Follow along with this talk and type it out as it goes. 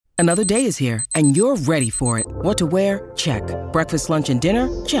Another day is here, and you're ready for it. What to wear? Check. Breakfast, lunch, and dinner?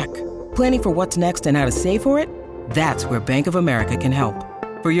 Check. Planning for what's next and how to save for it? That's where Bank of America can help.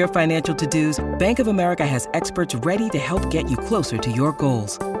 For your financial to-dos, Bank of America has experts ready to help get you closer to your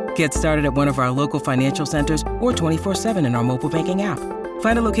goals. Get started at one of our local financial centers or 24/7 in our mobile banking app.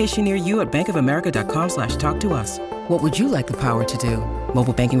 Find a location near you at bankofamerica.com/talktous. What would you like the power to do?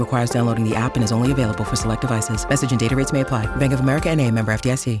 Mobile banking requires downloading the app and is only available for select devices. Message and data rates may apply. Bank of America N.A., member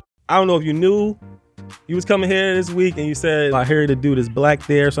FDIC. I don't know if you knew you was coming here this week and you said, I heard the dude is black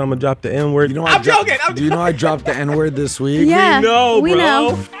there, so I'm going to drop the N-word. You know I'm joking. Do you know I dropped the N-word this week? Yeah, we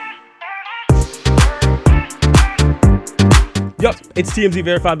know. Yup, it's TMZ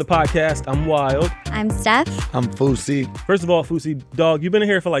Verified, the podcast. I'm Wild. I'm Steph. I'm Fousey. First of all, Fousey, dog, you've been in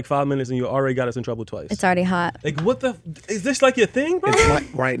here for like 5 minutes and you already got us in trouble twice. It's already hot. Like, is this like your thing, bro?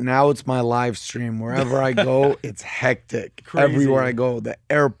 Right now, it's my live stream. Wherever I go, it's hectic. Crazy. Everywhere I go, the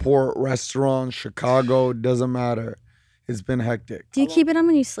airport, restaurant, Chicago, doesn't matter. It's been hectic. Do you keep it on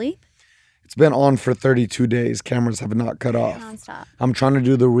when you sleep? It's been on for 32 days. Cameras have not cut off. Nonstop. I'm trying to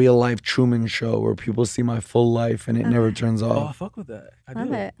do the real life Truman Show where people see my full life and it never turns Oh, I off. fuck with that. I Love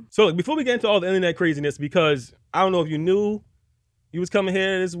do. it. So before we get into all the internet craziness, because I don't know if you knew you was coming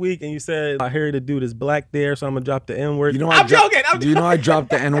here this week and you said, I heard the dude is black there, so I'm going to drop the N-word. You know I'm joking. Do you know I dropped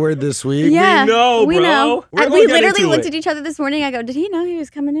the N-word this week? Yeah, we know. We're gonna We get literally into looked it. at each other this morning. I go, did he know he was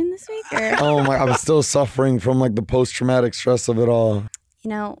coming in this week? Or? Oh my, I'm still suffering from like the post-traumatic stress of it all. You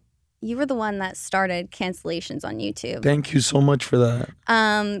know, you were the one that started cancellations on YouTube. Thank you so much for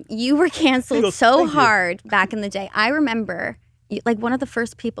that. You were canceled Thank so you. hard back in the day. I remember, like one of the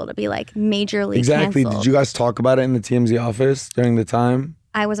first people to be like majorly Exactly. canceled. Did you guys talk about it in the TMZ office during the time?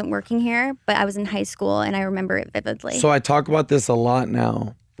 I wasn't working here, but I was in high school and I remember it vividly. So I talk about this a lot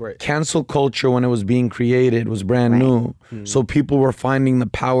now. Right. Cancel culture, when it was being created, was brand new. So people were finding the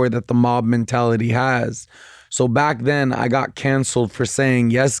power that the mob mentality has. So back then, I got canceled for saying,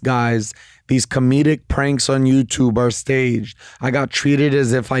 yes, guys, these comedic pranks on YouTube are staged. I got treated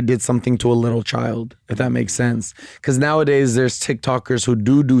as if I did something to a little child, if that makes sense. Because nowadays, there's TikTokers who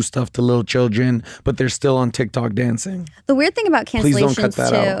do stuff to little children, but they're still on TikTok dancing. the weird thing about Please don't cut cancellations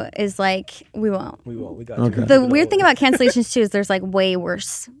that out. too is like, we won't. We got Okay. you. The weird thing about cancellations too is there's like way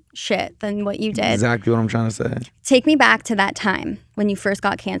worse shit than what you did. Exactly what I'm trying to say. Take me back to that time when you first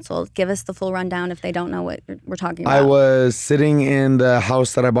got canceled. Give us the full rundown if they don't know what we're talking about. I was sitting in the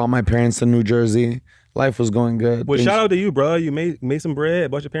house that I bought my parents in New Jersey. Life was going good. Well, Things- shout out to you, bro. You made some bread,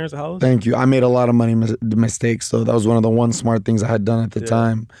 bought your parents a house. Thank you. I made a lot of money mistakes, though. That was one of the one smart things I had done at the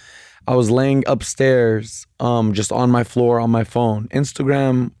time. I was laying upstairs, just on my floor on my phone.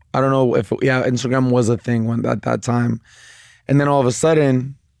 Instagram, I don't know if, Instagram was a thing at that time. And then all of a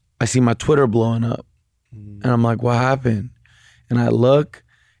sudden, I see my Twitter blowing up. And I'm like, what happened? And I look,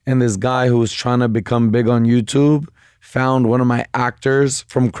 and this guy who was trying to become big on YouTube found one of my actors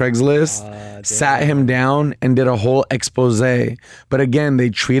from Craigslist, sat him down and did a whole expose. But again, they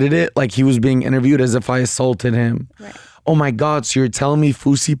treated it like he was being interviewed as if I assaulted him. Right. Oh my God, so you're telling me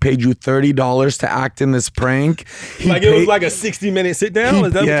Fousey paid you $30 to act in this prank? It was like a 60-minute sit down?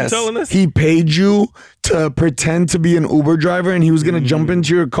 Is that what you're telling us? He paid you to pretend to be an Uber driver and he was going to jump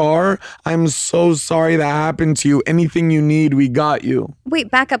into your car? I'm so sorry that happened to you. Anything you need, we got you. Wait,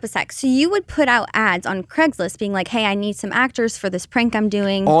 back up a sec. So you would put out ads on Craigslist being like, hey, I need some actors for this prank I'm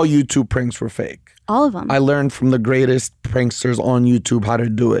doing. All YouTube pranks were fake. All of them. I learned from the greatest pranksters on YouTube how to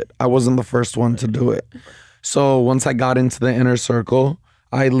do it. I wasn't the first one to do it. So once I got into the inner circle,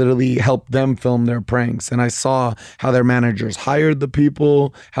 I literally helped them film their pranks. And I saw how their managers hired the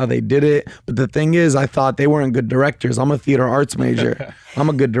people, how they did it. But the thing is, I thought they weren't good directors. I'm a theater arts major. I'm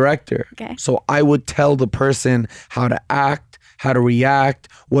a good director. Okay. So I would tell the person how to act, how to react,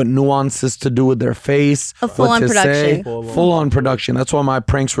 what nuances to do with their face, A full-on what to say. production. Full-on production. That's why my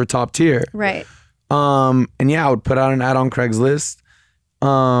pranks were top tier. Right. And yeah, I would put out an ad on Craigslist.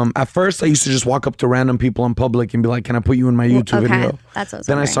 At first, I used to just walk up to random people in public and be like, can I put you in my YouTube Okay. video? That's what I was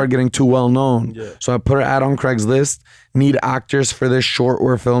Then I wondering. started getting too well known. So I put an ad on Craigslist, need actors for this short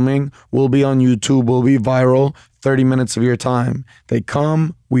we're filming. We'll be on YouTube, we'll be viral, 30 minutes of your time. They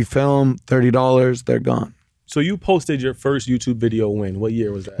come, we film, $30, they're gone. So you posted your first YouTube video when? What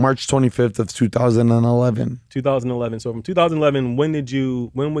year was that? March 25th of 2011. 2011. So from 2011, when did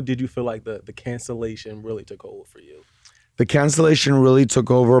you feel like the cancellation really took hold for you? The cancellation really took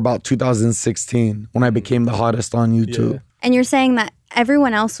over about 2016 when I became the hottest on YouTube. Yeah. And you're saying that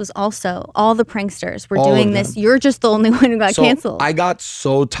everyone else was also, all the pranksters were All doing of this. them. You're just the only one who got So canceled. I got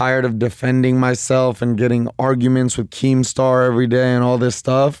so tired of defending myself and getting arguments with Keemstar every day and all this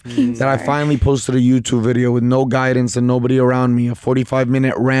stuff that I finally posted a YouTube video with no guidance and nobody around me, a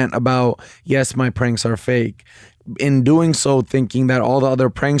 45-minute rant about, yes, my pranks are fake. In doing so, thinking that all the other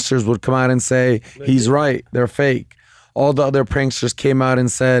pranksters would come out and say, he's right, they're fake. All the other pranksters came out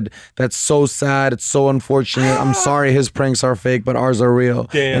and said, that's so sad, it's so unfortunate, I'm sorry his pranks are fake, but ours are real.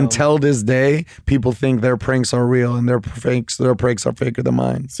 Damn. Until this day, people think their pranks are real and their pranks are faker than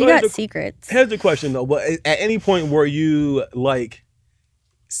mine. So you got secrets. Here's the question though, but at any point were you like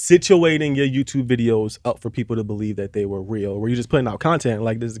situating your YouTube videos up for people to believe that they were real? Were you just putting out content?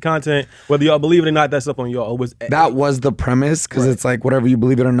 Like, this is the content, whether y'all believe it or not, that's up on y'all. That was the premise, because it's like whatever you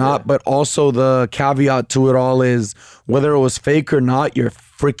believe it or not. But also the caveat to it all is whether it was fake or not, you're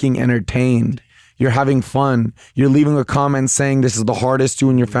freaking entertained. You're having fun. You're leaving a comment saying this is the hardest you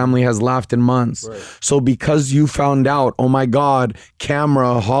and your family has laughed in months. Right. So because you found out, oh my God,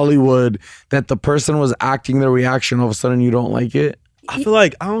 camera, Hollywood, that the person was acting their reaction, all of a sudden you don't like it. I feel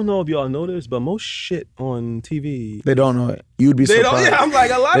like, I don't know if y'all know this, but most shit on TV, they don't know it. You'd be surprised. Yeah, I'm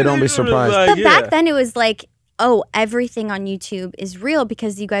like, a lot they of don't be surprised. But back then it was like, oh, everything on YouTube is real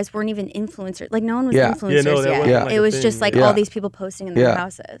because you guys weren't even influencers. Like, no one was influencers yet. Like it was just like all these people posting in their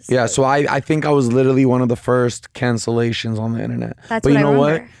houses. Yeah, so I think I was literally one of the first cancellations on the internet. That's but what you know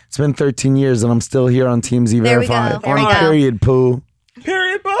remember. what? It's been 13 years and I'm still here on TMZ There we Verified. go. There we On go. period, poo.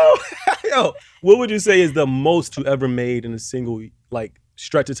 Period, bro. Yo, what would you say is the most you ever made in a single like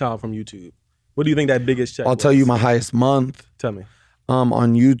stretch of time from YouTube? What do you think that biggest check I'll tell you my highest month. Tell me.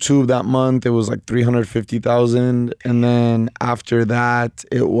 On YouTube that month, it was like 350,000. And then after that,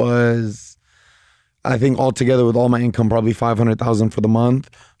 it was, I think altogether with all my income, probably 500,000 for the month.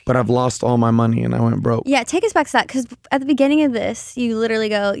 But I've lost all my money and I went broke. Yeah, take us back to that, because at the beginning of this, you literally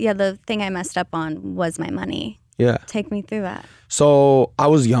go, yeah, the thing I messed up on was my money. Yeah. Take me through that. So I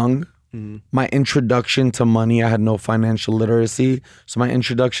was young. My introduction to money, I had no financial literacy. So my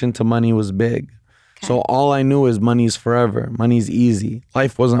introduction to money was big. Okay. So all I knew is money's forever. Money's easy.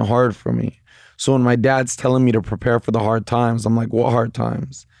 Life wasn't hard for me. So when my dad's telling me to prepare for the hard times, I'm like, what hard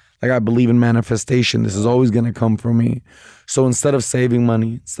times? Like, I believe in manifestation. This is always going to come for me. So instead of saving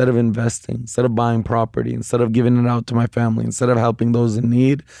money, instead of investing, instead of buying property, instead of giving it out to my family, instead of helping those in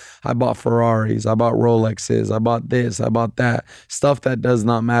need, I bought Ferraris, I bought Rolexes, I bought this, I bought that. Stuff that does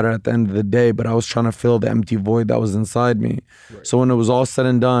not matter at the end of the day, but I was trying to fill the empty void that was inside me. Right. So when it was all said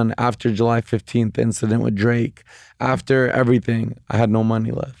and done, after July 15th, the incident with Drake, after everything, I had no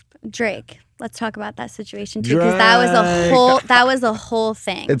money left. Drake. Let's talk about that situation too, because that was a whole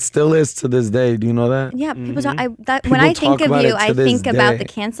thing. It still is to this day. Do you know that? Yeah, people talk. When I think of you, I think about the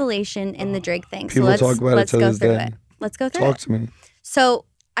cancellation and the Drake thing. So let's go through it. Let's go through it. Talk to me. So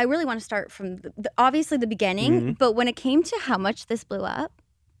I really want to start from obviously the beginning, but when it came to how much this blew up,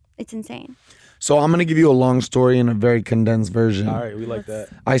 it's insane. So I'm gonna give you a long story in a very condensed version. All right, we like that.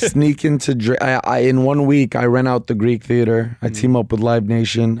 I sneak into in 1 week. I rent out the Greek Theater. I team up with Live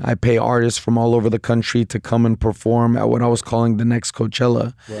Nation. I pay artists from all over the country to come and perform at what I was calling the next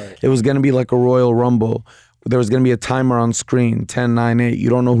Coachella. Right. It was gonna be like a Royal Rumble. There was going to be a timer on screen, 10, 9, 8. You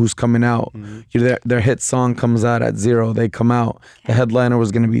don't know who's coming out. Their hit song comes out at 0. They come out. The headliner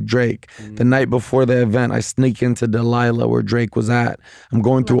was going to be Drake. The night before the event, I sneak into Delilah where Drake was at. I'm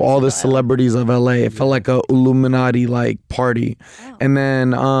going through all the celebrities of LA. It felt like a Illuminati party. Wow. And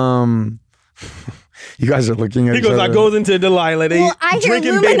then you guys are looking at each other. I goes into Delilah. They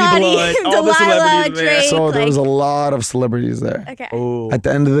drinking baby blood. All the celebrities there. Drake, so there was a lot of celebrities there. Okay. Ooh. At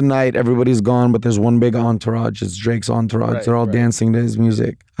the end of the night, everybody's gone, but there's one big entourage. It's Drake's entourage. Right, they're all dancing to his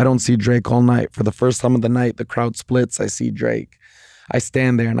music. I don't see Drake all night. For the first time of the night, the crowd splits. I see Drake. I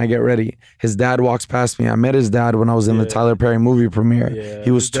stand there and I get ready. His dad walks past me. I met his dad when I was in the Tyler Perry movie premiere. Yeah,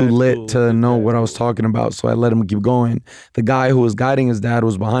 he was too lit to know what I was talking about, so I let him keep going. The guy who was guiding his dad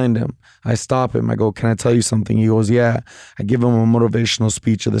was behind him. I stop him. I go, can I tell you something? He goes, yeah. I give him a motivational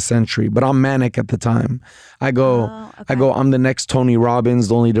speech of the century, but I'm manic at the time. I go, I'm the next Tony Robbins.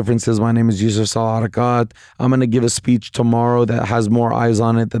 The only difference is my name is Yusuf Salarakat. I'm going to give a speech tomorrow that has more eyes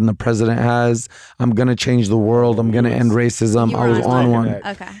on it than the president has. I'm going to change the world. I'm going to end racism. I was on one.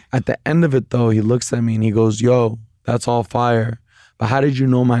 Okay. At the end of it though, he looks at me and he goes, yo, that's all fire. But how did you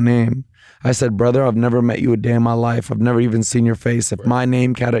know my name? I said, brother, I've never met you a day in my life. I've never even seen your face. If my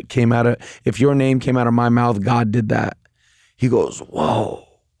name if your name came out of my mouth, God did that. He goes, whoa.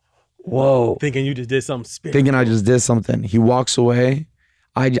 Thinking you just did something spiritual. Thinking I just did something. He walks away.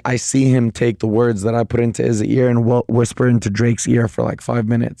 I see him take the words that I put into his ear and whisper into Drake's ear for like 5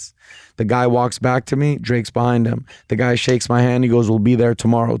 minutes. The guy walks back to me, Drake's behind him. The guy shakes my hand, he goes, we'll be there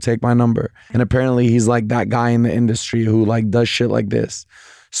tomorrow, take my number. And apparently he's like that guy in the industry who like does shit like this.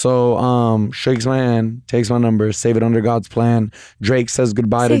 So shakes my hand, takes my number, save it under God's plan. Drake says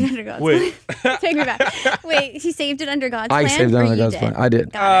goodbye Save to... it under God's Wait. plan. Take me back. Wait, he saved it under God's plan? I saved it or under you God's did? plan. I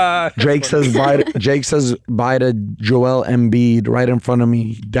did. Got it. Drake says bye to Joel Embiid right in front of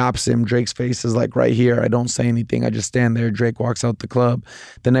me. He daps him. Drake's face is like right here. I don't say anything. I just stand there. Drake walks out the club.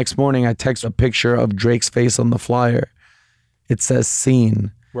 The next morning, I text a picture of Drake's face on the flyer. It says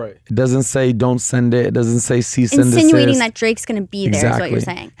 "seen." Right. It doesn't say don't send it. It doesn't say cease and desist. Insinuating that Drake's going to be there is what you're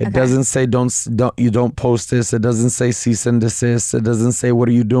saying. It Okay. doesn't say don't post this. It doesn't say cease and desist. It doesn't say what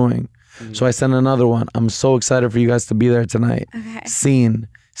are you doing. So I sent another one. I'm so excited for you guys to be there tonight. Okay. Seen.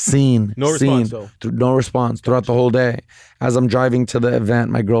 No response, though. No response throughout the whole day. As I'm driving to the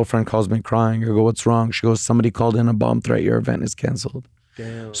event, my girlfriend calls me crying. I go, what's wrong? She goes, somebody called in a bomb threat. Your event is canceled.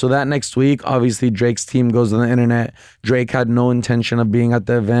 Damn. So that next week, obviously Drake's team goes on the internet. Drake had no intention of being at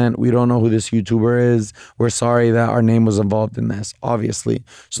the event. We don't know who this YouTuber is. We're sorry that our name was involved in this, obviously.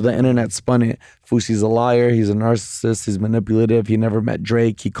 So the internet spun it. Fousey's a liar. He's a narcissist. He's manipulative. He never met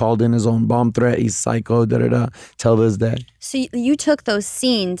Drake. He called in his own bomb threat. He's psycho, da-da-da, till this day. So you took those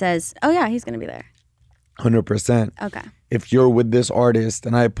scenes as, oh yeah, he's going to be there. 100%. Okay. If you're with this artist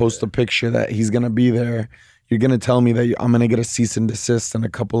and I post a picture that he's going to be there, you're going to tell me that I'm going to get a cease and desist in a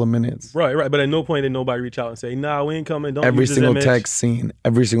couple of minutes. Right. But at no point did nobody reach out and say, nah, we ain't coming. Don't Every use this single image. text seen,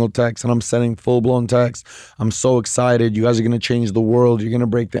 every single text. And I'm sending full-blown text. I'm so excited. You guys are going to change the world. You're going to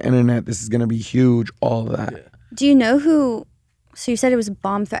break the internet. This is going to be huge. All of that. Yeah. Do you know who, so you said it was a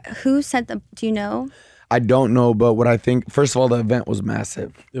bomb threat. Who sent them, do you know? I don't know, but what I think, first of all, the event was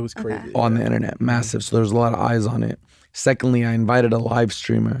massive It was crazy. on the internet. Massive. So there's a lot of eyes on it. Secondly, I invited a live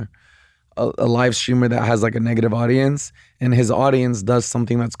streamer. A live streamer that has like a negative audience, and his audience does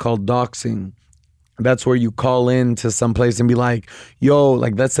something that's called doxing. That's where you call in to some place and be like, yo,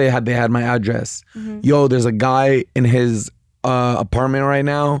 like let's say they had my address. Yo, there's a guy in his apartment right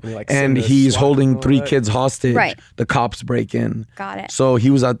now, Like, and send a he's SWAT holding and all 3 that. kids hostage. Right. The cops break in. Got it. So he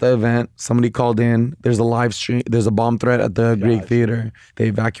was at the event. Somebody called in. There's a live stream. There's a bomb threat at the Greek Theater. They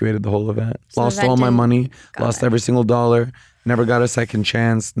evacuated the whole event. So the Lost event all my didn't- money. Got Lost it. every single dollar. Never got a second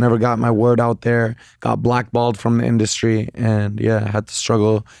chance. Never got my word out there. Got blackballed from the industry. And yeah, had to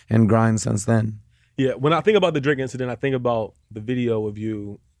struggle and grind since then. Yeah, when I think about the Drake incident, I think about the video of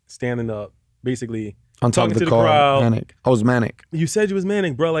you standing up, basically On top talking of the to car, the crowd. manic. I was manic. You said you was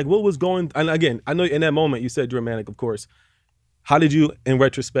manic, bro. Like, what was going? And again, I know in that moment you said you were manic, of course. How did you, in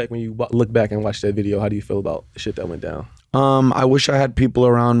retrospect, when you look back and watch that video, how do you feel about the shit that went down? I wish I had people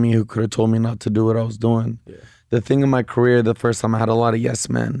around me who could have told me not to do what I was doing. Yeah. The thing in my career, the first time I had a lot of yes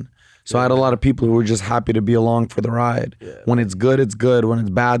men. So I had a lot of people who were just happy to be along for the ride. Yeah. When it's good, it's good. When it's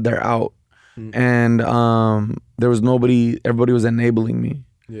bad, they're out. And there was nobody, everybody was enabling me.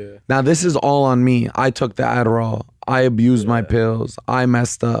 Yeah. Now, this is all on me. I took the Adderall. I abused my pills. I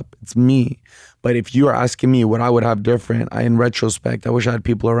messed up. It's me. But if you are asking me what I would have different, in retrospect, I wish I had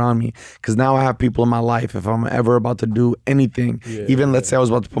people around me. Because now I have people in my life. If I'm ever about to do anything, even let's say I was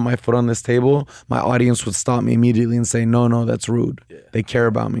about to put my foot on this table, my audience would stop me immediately and say, no, that's rude. They care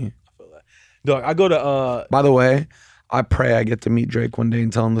about me. Dog, I go to By the way, I pray I get to meet Drake one day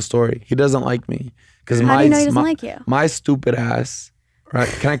and tell him the story. He doesn't like me. Because How do you know he doesn't like you? My stupid ass, right?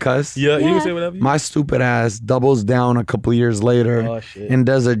 Can I cuss? you Yeah. can say whatever. My stupid ass doubles down a couple years later Oh, shit. and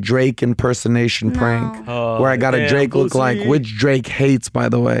does a Drake impersonation prank Oh, where I got a damn, Drake look like, Fousey. which Drake hates, by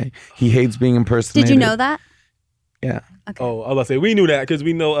the way. He hates being impersonated. Did you know that? Yeah. Okay. Oh, I was about to say we knew that because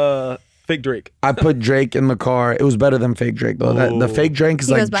we know fake Drake. I put Drake in the car. It was better than fake Drake, though. The fake Drake is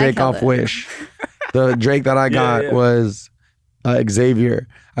He like goes by Drake Killed off It. Wish. The Drake that I got yeah. was Xavier.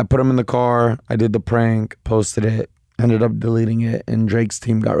 I put him in the car. I did the prank, posted it, ended up deleting it, and Drake's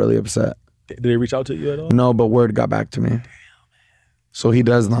team got really upset. Did they reach out to you at all? No, but word got back to me. So he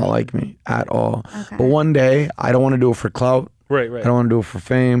does not like me at all. Okay. But one day, I don't want to do it for clout. Right. I don't want to do it for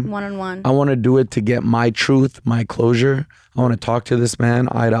fame. One-on-one. I want to do it to get my truth, my closure. I want to talk to this man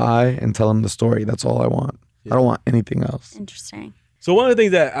eye to eye and tell him the story. That's all I want. I don't want anything else. Interesting. So one of the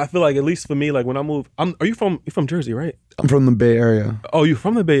things that I feel like, at least for me, like when I moved, you're from Jersey, right? I'm from the Bay Area. Oh, you're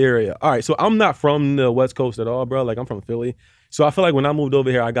from the Bay Area. All right. So I'm not from the West Coast at all, bro. Like I'm from Philly. So I feel like when I moved over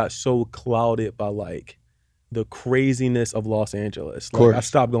here, I got so clouded by like the craziness of Los Angeles. Like, course. I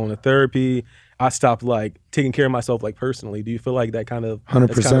stopped going to therapy. I stopped like taking care of myself like personally. Do you feel like that kind of 100%.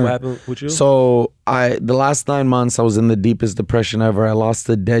 that's kind of what happened with you? So the last 9 months, I was in the deepest depression ever. I lost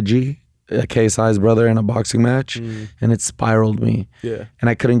a Deji. a KSI's brother in a boxing match, and it spiraled me. Yeah. And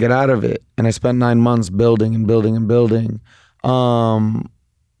I couldn't get out of it. And I spent 9 months building and building and building.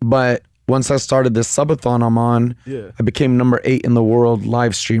 But once I started this subathon I'm on, I became number 8 in the world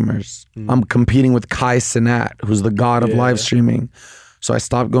live streamers. I'm competing with Kai Cenat, who's the god of live streaming. So I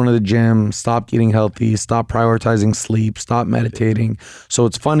stopped going to the gym, stopped eating healthy, stopped prioritizing sleep, stopped meditating. So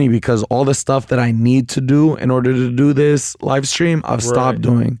it's funny because all the stuff that I need to do in order to do this live stream, I've stopped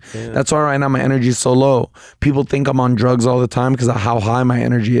doing. That's why right now my energy is so low. People think I'm on drugs all the time because of how high my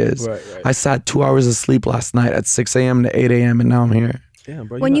energy is. I sat 2 hours of sleep last night at 6 a.m. to 8 a.m. and now I'm here. Damn,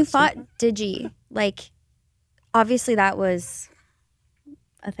 bro, when you fought Digi, like, obviously that was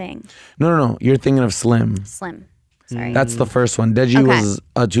a thing. No. You're thinking of Slim. Sorry. That's the first one. Deji was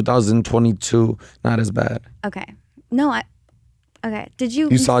 2022. Not as bad. Okay. No, okay. Did you?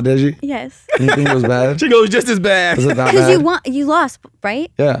 You saw Deji? Yes. And you think it was bad? She goes, just as bad. Was it that bad? Because you lost, right?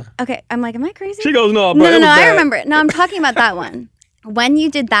 Yeah. Okay. I'm like, am I crazy? She goes, no, bro. No. I remember it. No, I'm talking about that one. When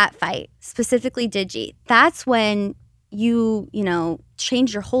you did that fight, specifically Digi, that's when you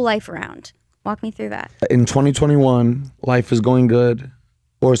changed your whole life around. Walk me through that. In 2021, life is going good.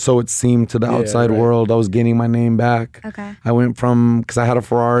 Or so it seemed to the outside world. I was gaining my name back. Okay. I went from, because I had a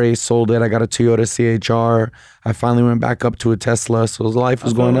Ferrari, sold it. I got a Toyota CHR. I finally went back up to a Tesla. So life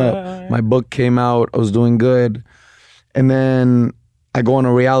was going up. My book came out. I was doing good. And then I go on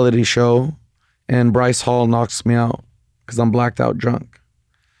a reality show and Bryce Hall knocks me out because I'm blacked out drunk.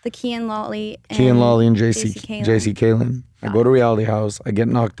 The Kian Lawley and JC Kalen. I go to Reality House. I get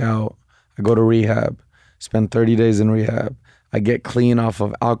knocked out. I go to rehab. Spend 30 days in rehab. I get clean off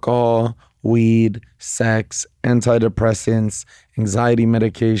of alcohol, weed, sex, antidepressants, anxiety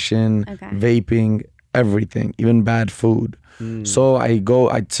medication, vaping, everything, even bad food. So I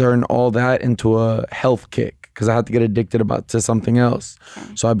turn all that into a health kick because I had to get addicted to something else.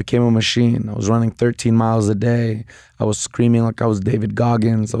 So I became a machine. I was running 13 miles a day. I was screaming like I was David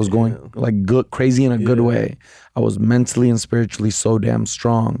Goggins. I was going like crazy in a good way. I was mentally and spiritually so damn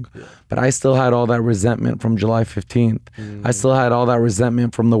strong. But I still had all that resentment from July 15th. I still had all that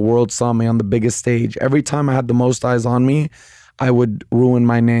resentment from the world saw me on the biggest stage. Every time I had the most eyes on me, I would ruin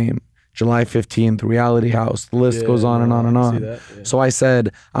my name. July 15th, Reality House, the list goes on and on and on. So I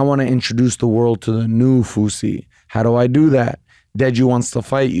said, I want to introduce the world to the new Fousey. How do I do that? Deji wants to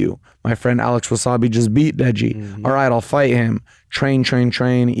fight you. My friend Alex Wasabi just beat Deji. All right, I'll fight him. Train,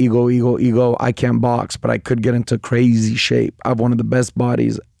 ego. I can't box, but I could get into crazy shape. I have one of the best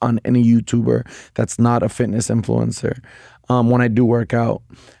bodies on any YouTuber that's not a fitness influencer. When I do work out.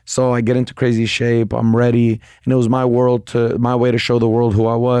 So I get into crazy shape, I'm ready, and it was my way to show the world who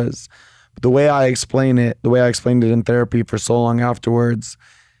I was. But the way I explained it in therapy for so long afterwards,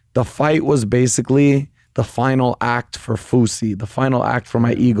 the fight was basically the final act for Fousey, the final act for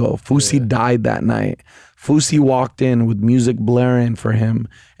my ego. Fousey died that night. Fousey walked in with music blaring for him,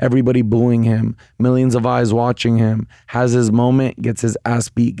 everybody booing him, millions of eyes watching him, has his moment, gets his ass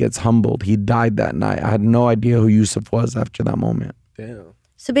beat, gets humbled. He died that night. I had no idea who Yusuf was after that moment. Damn.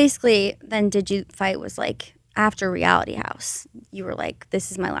 So basically, then fight was like after Reality House. You were like,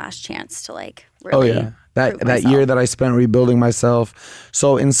 this is my last chance to like really That year that I spent rebuilding myself.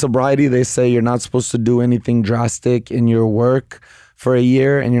 So in sobriety, they say you're not supposed to do anything drastic in your work for a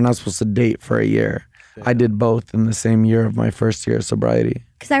year and you're not supposed to date for a year. I did both in the same year of my first year of sobriety.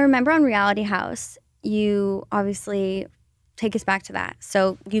 Because I remember on Reality House, you obviously take us back to that.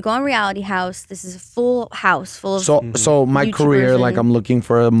 So you go on Reality House. This is a full house full of So my YouTubers career, like I'm looking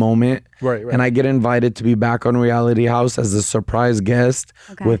for a moment, right. And I get invited to be back on Reality House as a surprise guest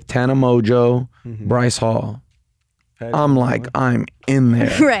with Tana Mojo, Bryce Hall. I'm like, I'm in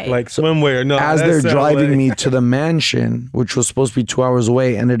there. Right. Like swimwear. No, as they're driving me to the mansion, which was supposed to be 2 hours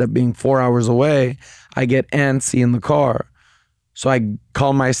away, ended up being 4 hours away, I get antsy in the car. So I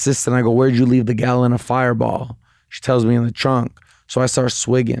call my assistant. I go, where'd you leave the gallon of Fireball? She tells me in the trunk. So I start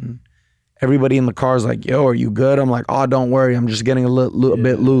swigging. Everybody in the car is like, yo, are you good? I'm like, oh, don't worry. I'm just getting a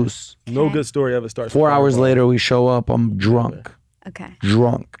bit loose. No good story ever starts. 4 hours later, we show up. I'm drunk. Okay.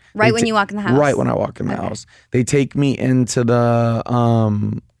 Drunk. Right when you walk in the house? Right when I walk in the house. They take me into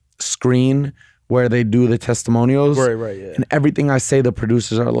the screen where they do the testimonials. Right, yeah. And everything I say, the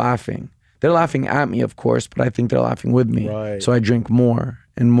producers are laughing. They're laughing at me, of course, but I think they're laughing with me. Right. So I drink more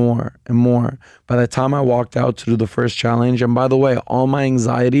and more and more. By the time I walked out to do the first challenge, and by the way, all my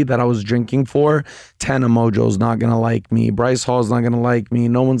anxiety that I was drinking for, Tana Mojo's not gonna like me, Bryce Hall's not gonna like me,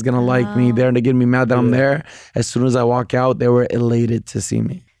 no one's gonna like me, they're gonna get me mad that I'm there. As soon as I walk out, they were elated to see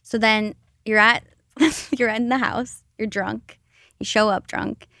me. So then you're in the house, you're drunk, you show up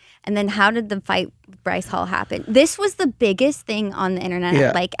drunk, and then how did the fight Bryce Hall happened. This was the biggest thing on the internet.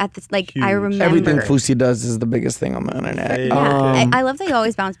 Yeah. Like at this, like Huge. I remember Everything Fousey does is the biggest thing on the internet. Yeah, I love that you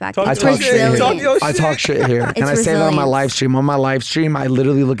always bounce back. Talk I It's talk shit here. resilience. I talk shit here. And I It's say that on my resilience. live stream. On my live stream, I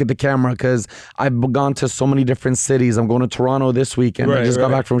literally look at the camera because I've gone to so many different cities. I'm going to Toronto this weekend. I Right, just got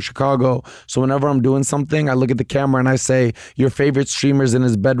right. back from Chicago. So whenever I'm doing something, I look at the camera and I say, your favorite streamer's in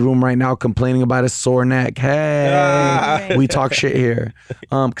his bedroom right now complaining about his sore neck. Hey, we talk shit here.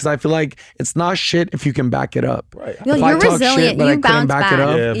 Because I feel like it's not shit if you can back it up. Right. Yo, If I you're talk resilient. shit, but I You couldn't bounce back back. it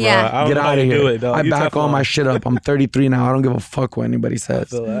up, Yeah, bro. Yeah. I don't get know how out of you here. do it, dog. I You back tough all my on. shit up. I'm 33 now. I don't give a fuck what anybody says.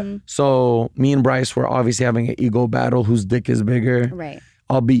 Feel that. Mm-hmm. So me and Bryce were obviously having an ego battle. Whose dick is bigger? Right.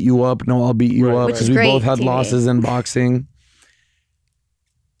 I'll beat you up. No, I'll beat you Right, up. right. Because Which we is both great had TV. losses in boxing.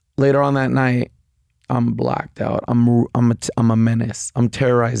 Later on that night, I'm blacked out. I'm a menace. I'm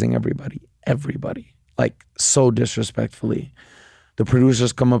terrorizing everybody, like so disrespectfully. The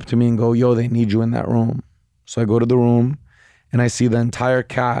producers come up to me and go, "Yo, they need you in that room." So I go to the room, and I see the entire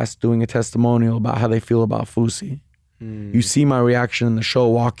cast doing a testimonial about how they feel about Fousey. You see my reaction in the show.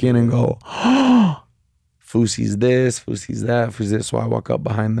 Walk in and go, Fousey's this, Fousey's that, Fousey's this. So I walk up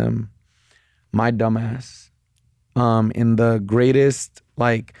behind them. My dumbass. In the greatest,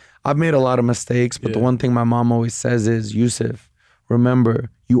 like, I've made a lot of mistakes, but the Yeah. one thing my mom always says is, Yusuf,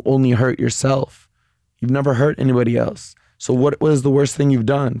 remember, you only hurt yourself. You've never hurt anybody else. So what was the worst thing you've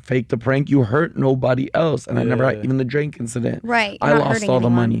done? Fake the prank? You hurt nobody else. And I never had Yeah. even the drink incident. Right. I You're not lost hurting all the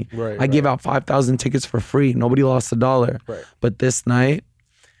anyone. money. Right, I gave right. out 5,000 tickets for free. Nobody lost $1. Right. But this night,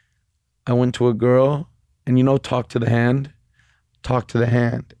 I went to a girl and talk to the hand. Talk to the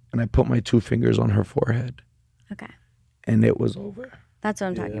hand. And I put my 2 fingers on her forehead. Okay. And it was over. That's what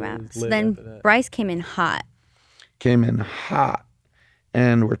I'm talking Yeah, it about. was So lit then after that. Bryce came in hot. Came in hot.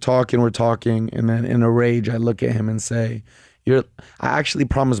 And we're talking. And then in a rage, I look at him and say, I actually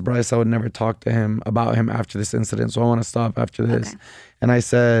promised Bryce I would never talk to him about him after this incident. So I want to stop after this. Okay. And I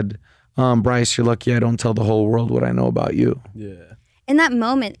said, Bryce, you're lucky I don't tell the whole world what I know about you. Yeah. In that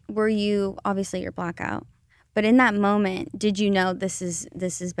moment, were you obviously your blackout? But in that moment, did you know this is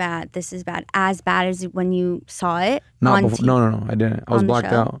bad? This is bad. As bad as when you saw it Not on before, TV? no, I didn't. I was on the blacked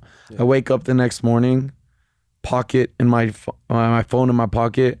show? out. I wake up the next morning, pocket in my phone in my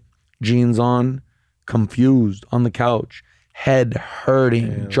pocket, jeans on, confused on the couch, head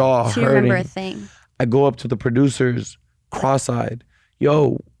hurting, jaw So you remember a hurting. thing. I go up to the producers, cross-eyed.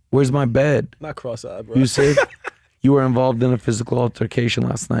 Yo, where's my bed? Not cross-eyed, bro. You say you were involved in a physical altercation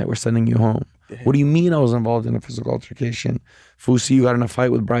last night. We're sending you home. What do you mean I was involved in a physical altercation? Fousey, you got in a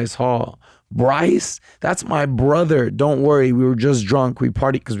fight with Bryce Hall. Bryce? That's my brother. Don't worry. We were just drunk. We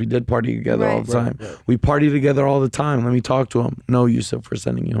partied because we did party together all the time. We party together all the time. Let me talk to him. No, Yusuf, we're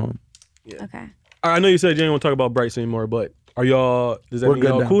sending you home. Okay. I know you said you didn't want to talk about Bryce anymore, but are y'all? Does that We're mean good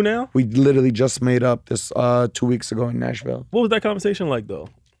y'all now. cool now? We literally just made up this 2 weeks ago in Nashville. What was that conversation like though?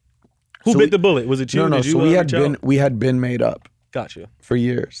 Who So bit we- the bullet? Was it you? No. Did you So reach out? we had been made up Gotcha. for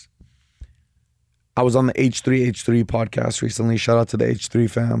years. I was on the H3 podcast recently. Shout out to the H3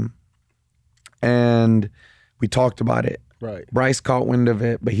 fam. And we talked about it. Right. Bryce caught wind of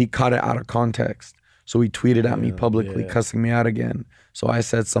it, but he caught it out of context. So he tweeted at me publicly, yeah. cussing me out again. So I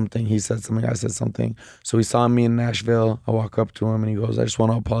said something, he said something, I said something. So he saw me in Nashville. I walk up to him and he goes, I just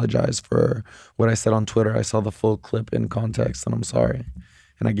want to apologize for what I said on Twitter. I saw the full clip in context and I'm sorry.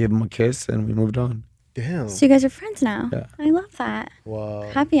 And I gave him a kiss and we moved on. Damn. So you guys are friends now. Yeah. I love that. Wow.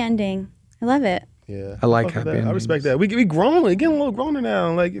 Happy ending. I love it. Yeah. I like fuck with happy that. I respect that. We grown. We getting a little growner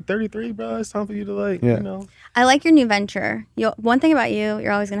now. Like you're 33, bro. It's time for you to Yeah. you know. I like your new venture. One thing about you,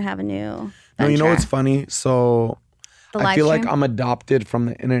 you're always gonna have a new venture. No, you know what's funny? So The I live feel like stream? I'm adopted from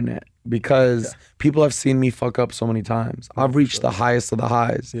the internet because people have seen me fuck up so many times. I've reached the highest of the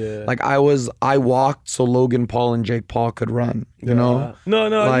highs. Yeah. Like I walked so Logan Paul and Jake Paul could run, you know? No,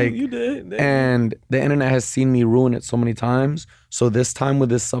 Like, you did. And the internet has seen me ruin it so many times. So this time with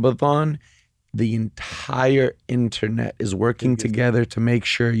this subathon, the entire internet is working together to make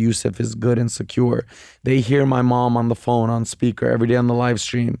sure Yusuf is good and secure. They hear my mom on the phone, on speaker, every day on the live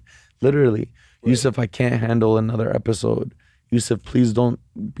stream. Literally, Yusuf, I can't handle another episode. Yusuf, please don't.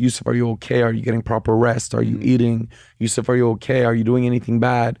 Yusuf, are you okay? Are you getting proper rest? Are you eating? Yusuf, are you okay? Are you doing anything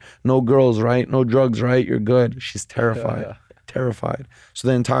bad? No girls, right? No drugs, right? You're good. She's terrified. Terrified. So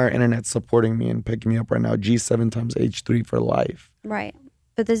the entire internet's supporting me and picking me up right now. G7 times H3 for life. Right.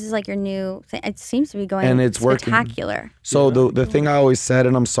 But this is like your new thing. It seems to be going And it's working. spectacular. So the thing I always said,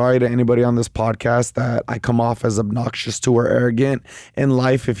 and I'm sorry to anybody on this podcast that I come off as obnoxious to or arrogant. In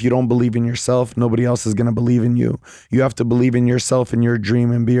life, if you don't believe in yourself, nobody else is going to believe in you. You have to believe in yourself and your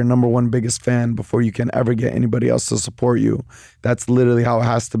dream and be your number one biggest fan before you can ever get anybody else to support you. That's literally how it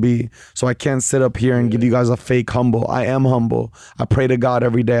has to be. So I can't sit up here and give you guys a fake humble. I am humble. I pray to God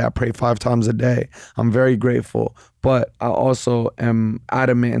every day. I pray 5 times a day. I'm very grateful. But I also am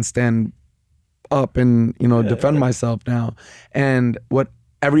adamant and stand up and, defend myself now. And what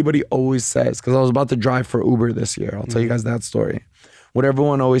everybody always says, because I was about to drive for Uber this year. I'll tell you guys that story. What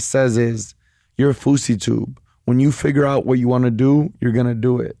everyone always says is, you're a Fousey tube. When you figure out what you want to do, you're going to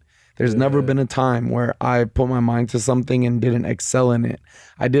do it. There's never been a time where I put my mind to something and didn't excel in it.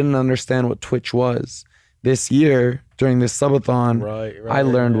 I didn't understand what Twitch was. This year, during this subathon, I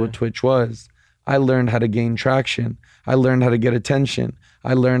learned what Twitch was. I learned how to gain traction. I learned how to get attention.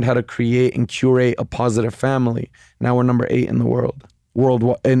 I learned how to create and curate a positive family. Now we're number 8 in the world.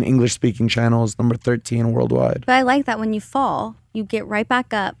 In English-speaking channels, number 13 worldwide. But I like that when you fall, you get right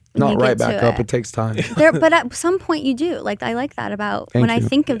back up. Not right back up. It takes time. But at some point you do. Like, I like that about Thank when you. I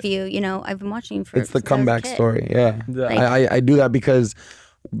think of you. I've been watching you for. It's the since I was a comeback kid. story. Yeah, Like- I do that because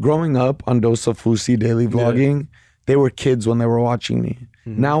growing up on Dose of Fousey daily vlogging, they were kids when they were watching me.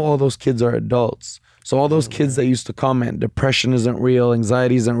 Now all those kids are adults. So all those kids that used to comment, depression isn't real,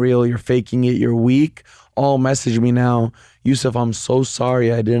 anxiety isn't real, you're faking it, you're weak, all message me now, Yusuf, I'm so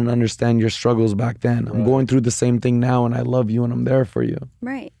sorry I didn't understand your struggles back then. I'm going through the same thing now and I love you and I'm there for you.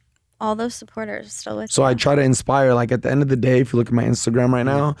 Right. All those supporters are still with So you. I try to inspire, like at the end of the day, if you look at my Instagram right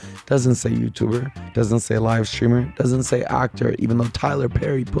now, it doesn't say YouTuber, it doesn't say live streamer, it doesn't say actor, even though Tyler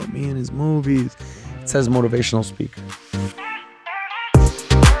Perry put me in his movies. It says motivational speaker.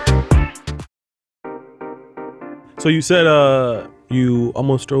 So you said you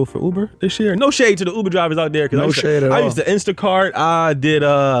almost drove for Uber this year. No shade to the Uber drivers out there. No shade at I all. used to Instacart. I did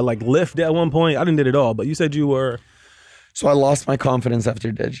like Lyft at one point. I didn't did it all, but you said you were. So I lost my confidence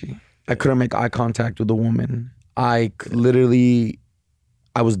after Deji. I couldn't make eye contact with a woman. I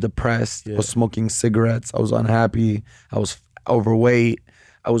was depressed. I was smoking cigarettes. I was unhappy. I was overweight.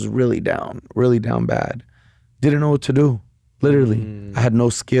 I was really down bad. Didn't know what to do. Literally. I had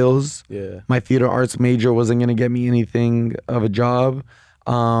no skills. Yeah. My theater arts major wasn't going to get me anything of a job.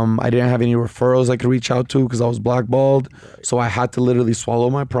 I didn't have any referrals I could reach out to because I was blackballed. So I had to literally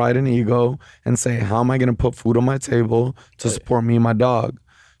swallow my pride and ego and say, how am I going to put food on my table to support me and my dog?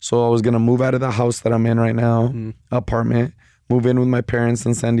 So I was going to move out of the house that I'm in right now, apartment, move in with my parents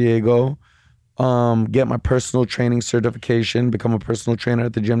in San Diego, get my personal training certification, become a personal trainer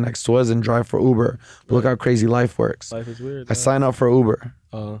at the gym next to us, and drive for Uber. But look how crazy life works. Life is weird. I signed up for Uber.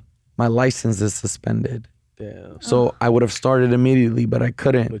 My license is suspended. Damn. So I would have started immediately, but I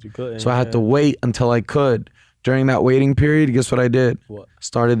couldn't. But you couldn't. So I had to wait until I could. During that waiting period, guess what I did? What?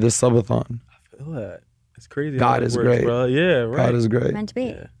 Started this subathon. I feel that. It's crazy. God how it is works, great. Bro. Yeah, right. God is great. Meant to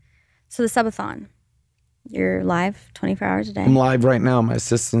be. So the subathon, you're live 24 hours a day. I'm live right now. My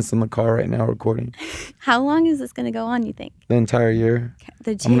assistant's in the car right now recording. How long is this going to go on, you think? The entire year.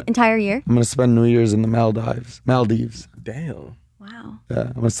 The entire year? I'm going to spend New Year's in the Maldives. Damn. Wow. Yeah,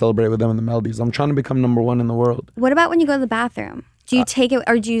 I'm going to celebrate with them in the Maldives. I'm trying to become number 1 in the world. What about when you go to the bathroom? Do you take it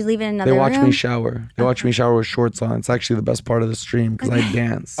or do you leave it in another They watch room? me shower. They watch me shower with shorts on. It's actually the best part of the stream because I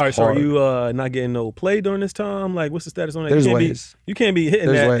dance. All right, so hard. are you not getting no play during this time? Like, what's the status on that? There's you can't ways. you can't be hitting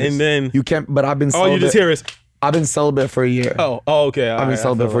There's that ways. and then. You can't, but I've been Oh, celibate. you just hear us. I've been celibate for a year. Oh, okay. I've been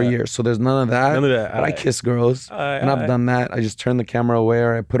celibate for a year, so there's none of that. None of that, But I alright. kiss girls, Alright, and I've alright. done that. I just turn the camera away,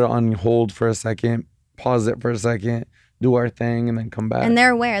 or I put it on hold for a second, pause it for a second, do our thing, and then come back. And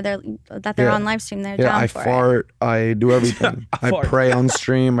they're aware that they're Yeah. on live stream. They're yeah, down I for fart, I do everything. I fart. pray on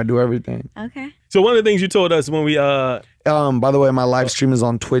stream, I do everything. it. Okay. So one of the things you told us when we By the way, my live stream is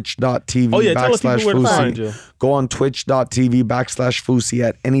on twitch.tv Oh yeah, tell us people where to find /Fousey. you. Go on twitch.tv /Fousey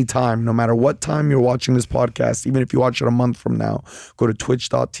at any time, no matter what time you're watching this podcast, even if you watch it a month from now, go to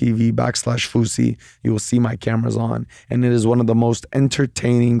twitch.tv /Fousey. You will see my cameras on. And it is one of the most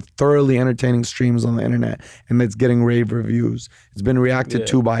thoroughly entertaining streams on the internet. And it's getting rave reviews. It's been reacted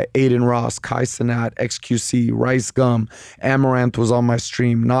to by Aiden Ross, Kai Sinat, XQC, Rice Gum, Amaranth was on my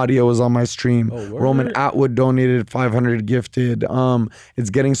stream, Nadia was on my stream, word. Roman Atwood donated 500 gifted. It's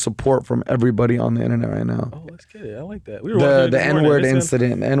getting support from everybody on the internet right now. Oh, let's get it. I like that. We were The watching it the this morning. N-word Listen.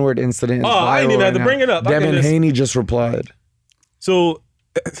 incident. The N-word incident. Is Oh, I didn't viral even have to right bring now. it up. I can Devin just- Haney just replied. So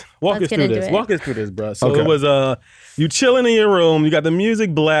walk Let's us get through into this. it. Walk us through this, bro. So Okay. it was you chilling in your room. You got the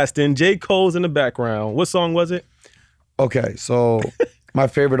music blasting. J. Cole's in the background. What song was it? Okay, so My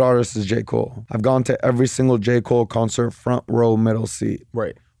favorite artist is J. Cole. I've gone to every single J. Cole concert, front row, middle seat.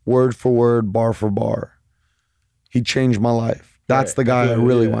 Right. Word for word, bar for bar. He changed my life. That's Right. the guy I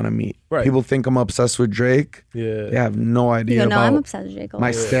really Yeah. want to meet. Right. People think I'm obsessed with Drake. Yeah. They have no idea You know, about I'm obsessed with J. Cole.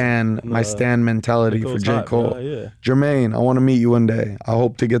 my stan mentality J. for Cole's J. hot, Cole. bro. Yeah. Jermaine, I want to meet you one day. I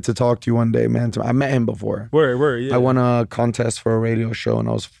hope to get to talk to you one day, man. I met him before. Word, yeah. I won a contest for a radio show and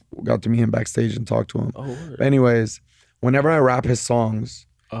I got to meet him backstage and talk to him. Oh, word. But anyways, whenever I rap his songs,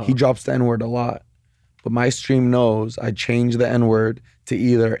 Uh-huh. he drops the N-word a lot. But my stream knows I change the N-word to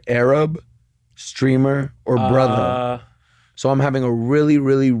either Arab, streamer, or brother. So I'm having a really,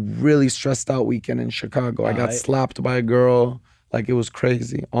 really, really stressed out weekend in Chicago. I got Aight. slapped by a girl. Like, it was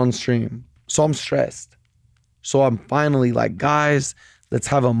crazy on stream. So I'm stressed. So I'm finally like, guys, let's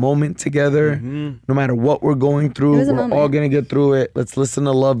have a moment together. Mm-hmm. No matter what we're going through, It was a we're moment. all gonna get through it. Let's listen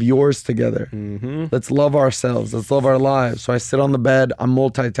to Love Yours together. Mm-hmm. Let's love ourselves. Let's love our lives. So I sit on the bed. I'm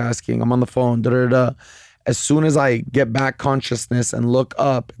multitasking. I'm on the phone. Da-da-da. As soon as I get back consciousness and look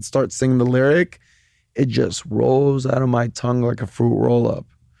up and start singing the lyric, it just rolls out of my tongue like a fruit roll-up.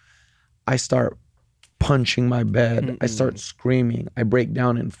 I start punching my bed. I start screaming. I break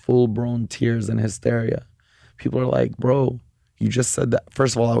down in full-blown tears and hysteria. People are like, bro, you just said that.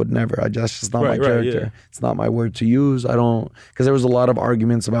 First of all, I would never. That's just not my Right, character. yeah. It's not my word to use. I don't, because there was a lot of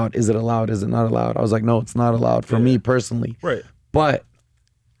arguments about, is it allowed, is it not allowed? I was like, no, it's not allowed for me personally. Right. But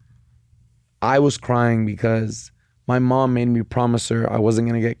I was crying because my mom made me promise her I wasn't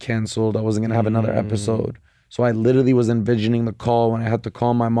going to get canceled. I wasn't going to have another episode. So I literally was envisioning the call when I had to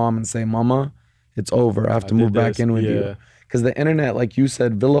call my mom and say, Mama, it's over. I have to move back in with you. Because the internet, like you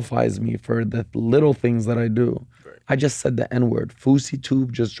said, vilifies me for the little things that I do. Right. I just said the N-word. Fousey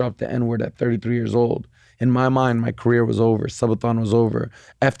Tube just dropped the N-word at 33 years old. In my mind, my career was over. Subathon was over.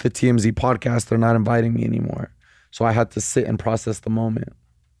 F the TMZ podcast, they're not inviting me anymore. So I had to sit and process the moment.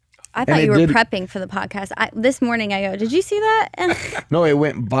 I thought And you it were did- prepping for the podcast. This morning I go, did you see that? And No, it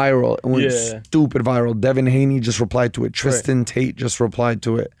went viral. It went Yeah. stupid viral. Devin Haney just replied to it. Tristan Tate just replied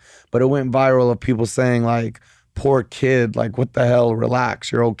to it. But it went viral of people saying like, poor kid, like what the hell,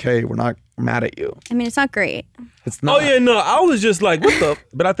 relax, you're okay. We're not mad at you. I mean, it's not great. It's not. Oh yeah, no, I was just like, what the?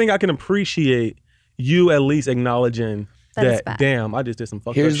 But I think I can appreciate you at least acknowledging That it's that. bad. Damn, I just did some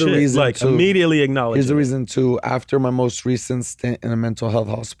fucked Here's up the shit. reason, like too. immediately acknowledging. Here's the it. reason too. After my most recent stint in a mental health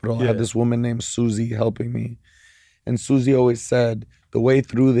hospital, I Yeah. had this woman named Fousey helping me. And Fousey always said, the way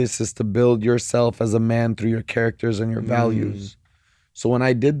through this is to build yourself as a man through your characters and your values. So when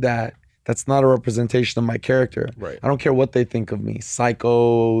I did that, that's not a representation of my character. Right. I don't care what they think of me,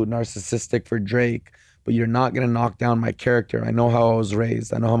 psycho, narcissistic for Drake, but you're not gonna knock down my character. I know how I was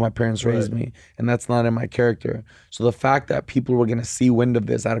raised. I know how my parents raised me, and that's not in my character. So the fact that people were gonna see wind of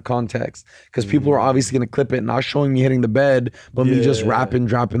this out of context, because people were obviously gonna clip it, not showing me hitting the bed, but me just Yeah. rapping,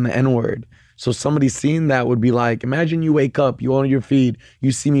 dropping the N-word. So somebody seeing that would be like, imagine you wake up, you on your feed,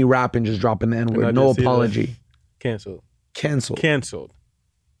 you see me rapping, just dropping the I N-word, no just see the- apology. Canceled. Canceled. Canceled.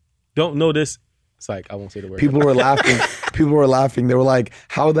 Don't know this. It's like I won't say the word. People were laughing. People were laughing. They were like,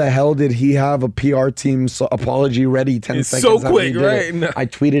 how the hell did he have a PR team apology ready 10 It's seconds so after he quick, did right? it? No. I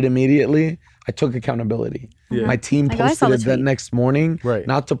tweeted immediately. I took accountability. Yeah. My team I saw posted the it that tweet. next morning, Right.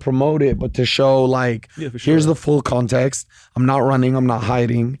 not to promote it, but to show like, Yeah, for sure. here's the full context. I'm not running. I'm not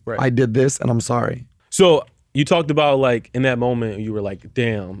hiding. Right. I did this and I'm sorry. So you talked about like in that moment you were like,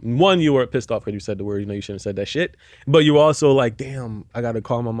 damn. One, you were pissed off because you said the word. You know you shouldn't have said that shit. But you were also like, damn, I got to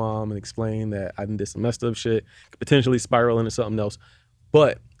call my mom and explain that I did some messed up shit, could potentially spiral into something else.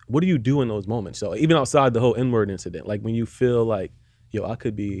 But what do you do in those moments? So even outside the whole N-word incident, like when you feel like, yo, I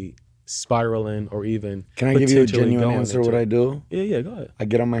could be spiraling or even Can I give you a potentially genuine going answer into what it. I do? Yeah, go ahead. I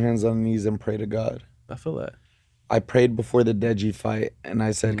get on my hands on knees and pray to God. I feel that. I prayed before the Deji fight, and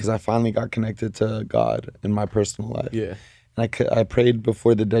I said, because I finally got connected to God in my personal life. Yeah. And I prayed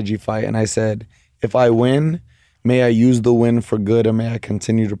before the Deji fight, and I said, if I win, may I use the win for good, and may I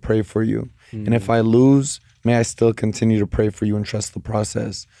continue to pray for you. And if I lose, may I still continue to pray for you and trust the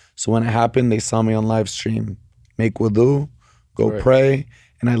process. So when it happened, they saw me on live stream. Make wudu, go Right. pray.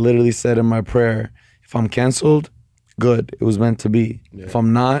 And I literally said in my prayer, if I'm canceled, good, it was meant to be. If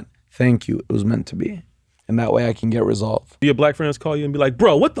I'm not, thank you, it was meant to be. And that way I can get resolved. Do your black friends call you and be like,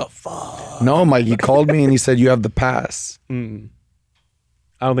 bro, what the fuck? No, Mike, he called me and he said, you have the pass.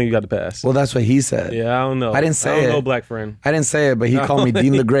 I don't think you got the pass. Well, that's what he said. Yeah, I don't know. I didn't say I don't it. know, black friend. I didn't say it, but he called me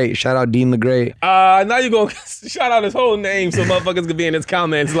Dean the Great. Shout out Dean the Great. Now you're going to shout out his whole name so motherfuckers can be in his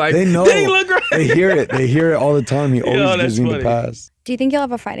comments like, They know. Dean look great. They hear it. They hear it all the time. He always that's gives me funny. the pass. Do you think you'll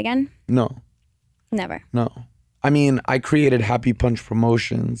ever fight again? No, Never. no. I mean, I created Happy Punch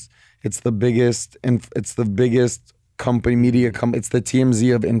Promotions. It's the biggest company, media company. It's the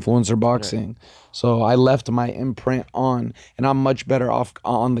TMZ of influencer boxing. So I left my imprint on, and I'm much better off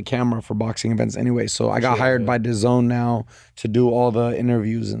on the camera for boxing events anyway. So I got hired by DAZN now to do all the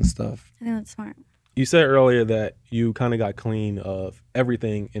interviews and stuff. I think that's smart. You said earlier that you kind of got clean of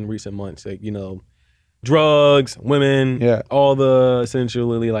everything in recent months, like, you know, drugs, women, all the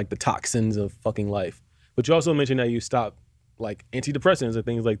essentially like the toxins of fucking life. But you also mentioned that you stopped like antidepressants and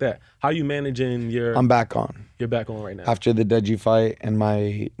things like that. How are you managing your... I'm back on. You're back on right now. After the Deji fight and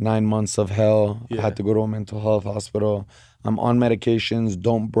my 9 months of hell, I had to go to a mental health hospital. I'm on medications.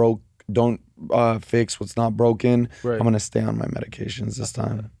 Don't fix what's not broken. Right. I'm going to stay on my medications this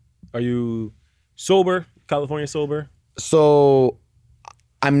time. Are you sober? California sober? So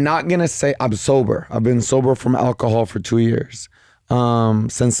I'm not going to say I'm sober. I've been sober from alcohol for 2 years.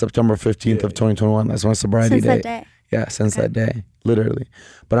 Since September 15th of 2021. That's my sobriety Since date. that day. Yeah, since that day, literally.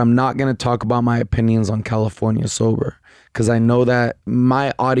 But I'm not going to talk about my opinions on California sober because I know that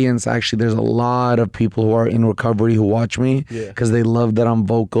my audience, actually, there's a lot of people who are in recovery who watch me because they love that I'm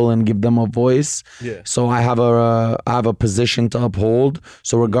vocal and give them a voice. Yeah. So I have a position to uphold.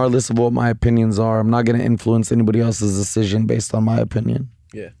 So regardless of what my opinions are, I'm not going to influence anybody else's decision based on my opinion.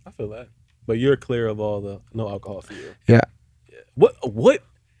 Yeah, I feel that. But you're clear of all the no alcohol for you. Yeah. What?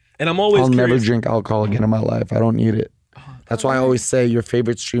 And I'm always I'll curious. never drink alcohol again in my life. I don't need it. That's why I always say your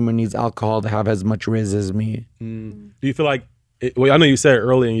favorite streamer needs alcohol to have as much riz as me. Do you feel like, I know you said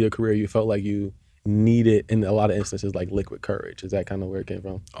early in your career you felt like you needed, in a lot of instances, like liquid courage. Is that kind of where it came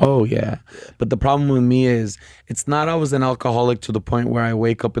from? Oh, yeah. But the problem with me is, it's not I was an alcoholic to the point where I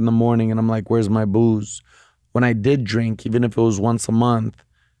wake up in the morning and I'm like, where's my booze? When I did drink, even if it was once a month,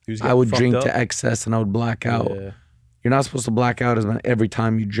 I would drink to excess and I would black out. Yeah. You're not supposed to black out every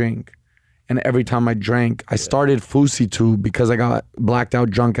time you drink. And every time I drank, I started Fousey too because I got blacked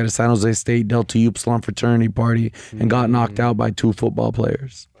out drunk at a San Jose State Delta Upsilon fraternity party and got knocked out by 2 football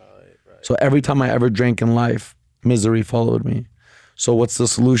players. Right. So every time I ever drank in life, misery followed me. So what's the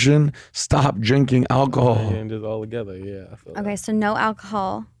solution? Stop drinking alcohol. And just all together, I feel Okay, so no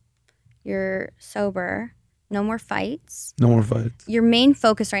alcohol. You're sober. No more fights. No more fights. Your main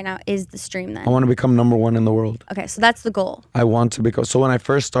focus right now is the stream then? I want to become #1 in the world. Okay, so that's the goal. I want to become... So when I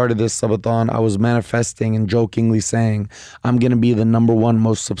first started this subathon, I was manifesting and jokingly saying, I'm going to be the #1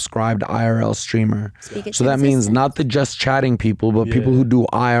 most subscribed IRL streamer. So that means not the just chatting people, but people who do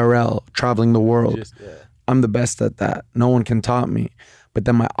IRL, traveling the world. I'm the best at that. No one can top me. But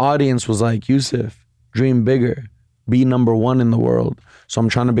then my audience was like, Yusuf, dream bigger. Be #1 in the world. So I'm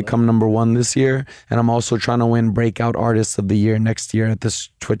trying to become #1 this year, and I'm also trying to win Breakout Artist of the Year next year at this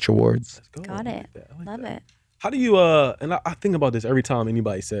Twitch Awards. Got it. Love it. How do you, and I think about this every time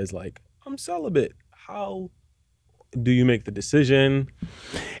anybody says, like, I'm celibate. How do you make the decision?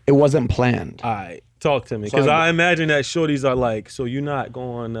 It wasn't planned. All right, talk to me. Because I imagine that shorties are like, so you're not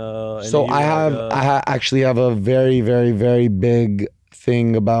going... so I actually have a very, very, very big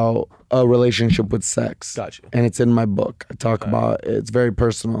thing about a relationship with sex. Gotcha. And it's in my book. I talk about it. It's very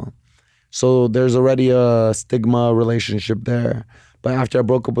personal. So there's already a stigma relationship there. But after I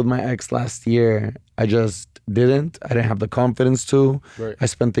broke up with my ex last year, I just didn't. I didn't have the confidence to. Right. I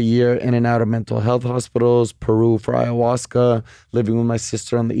spent the year in and out of mental health hospitals, Peru for ayahuasca, living with my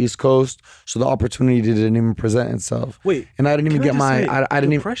sister on the East Coast. So the opportunity didn't even present itself. Wait. And I didn't even get my... I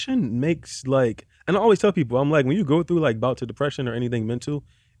didn't even... Depression makes like... And I always tell people, I'm like, when you go through like bouts of depression or anything mental,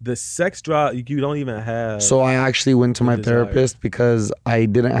 the sex drive, you don't even have... So I actually went to my therapist because I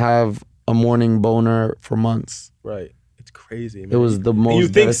didn't have a morning boner for months. Right. It's crazy, man. It was the most... You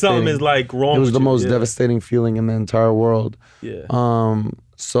think something is like wrong. It was the most devastating feeling in the entire world. Yeah.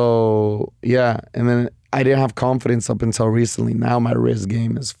 So yeah, and then I didn't have confidence up until recently. Now my riz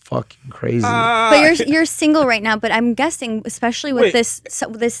game is fucking crazy. But you're single right now. But I'm guessing, especially with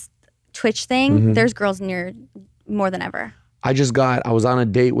this Twitch thing, there's girls near more than ever. I was on a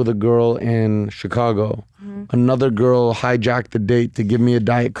date with a girl in Chicago. Another girl hijacked the date to give me a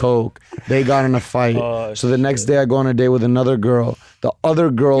Diet Coke. They got in a fight. So the next day I go on a date with another girl. The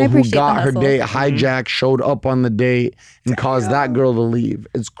other girl who got her date hijacked showed up on the date and caused that girl to leave.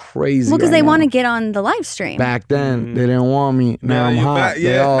 It's crazy. Well, because they want to get on the live stream. Back then, they didn't want me. Now I'm hot.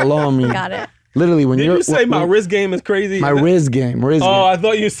 They all love me. Got it. Literally, when Did you're... you say my wrist game is crazy? My riz game. I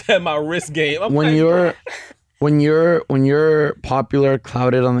thought you said my wrist game. When you're popular,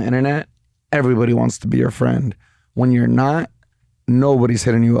 clouded on the internet, everybody wants to be your friend. When you're not, nobody's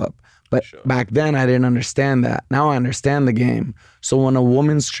hitting you up. But back then, I didn't understand that. Now I understand the game. So when a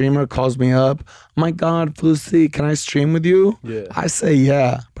woman streamer calls me up, oh my God, Fousey, can I stream with you? Yeah. I say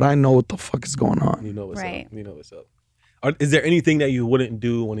yeah, but I know what the fuck is going on. You know what's up. You know what's up. Is there anything that you wouldn't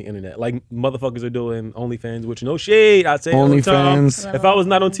do on the internet? Like motherfuckers are doing OnlyFans, which no shade. I say OnlyFans. if I was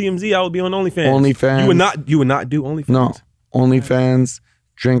not on TMZ, I would be on OnlyFans. OnlyFans. You would not do OnlyFans. No, OnlyFans.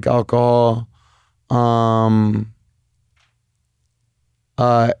 Drink alcohol.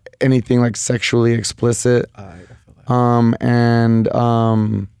 Anything like sexually explicit. I feel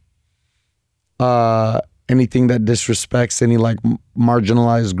that. Anything that disrespects any like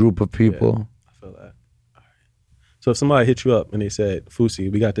marginalized group of people. Yeah, I feel that. All right. So if somebody hit you up and they said,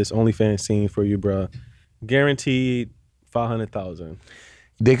 Fousey, we got this OnlyFans scene for you, bruh. Guaranteed 500,000.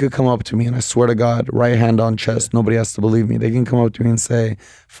 They could come up to me and I swear to God, right hand on chest, nobody has to believe me. They can come up to me and say,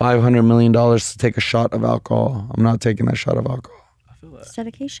 $500 million to take a shot of alcohol. I'm not taking that shot of alcohol. I feel that. It's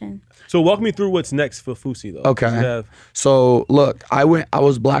dedication. So walk me through what's next for Fousey though. Okay. So look, I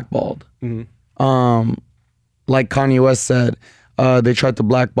was blackballed. Mm-hmm. Like Kanye West said, they tried to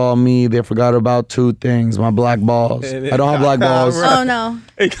blackball me. They forgot about two things: my black balls. I don't have black balls. Oh no.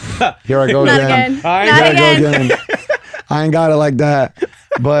 Here I go Not again. again. Not again. I ain't got it like that.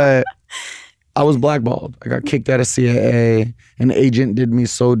 But I was blackballed. I got kicked out of CAA. An agent did me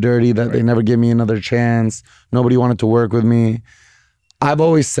so dirty that they never gave me another chance. Nobody wanted to work with me. I've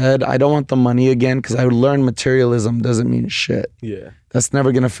always said I don't want the money again because I learned materialism doesn't mean shit. Yeah. That's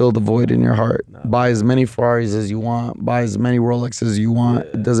never gonna fill the void in your heart. No. Buy as many Ferraris as you want. Buy as many Rolexes as you want.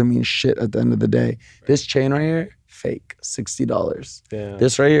 Yeah. It doesn't mean shit at the end of the day. Right. This chain right here, fake, $60. Damn.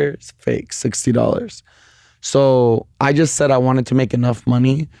 This right here is fake, $60. So I just said I wanted to make enough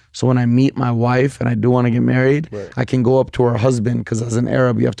money so when I meet my wife and I do want to get married, I can go up to her husband, because as an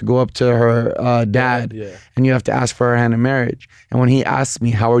Arab, you have to go up to her dad and you have to ask for her hand in marriage. And when he asks me,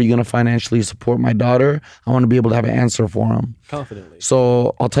 how are you going to financially support my daughter? I want to be able to have an answer for him. Confidently.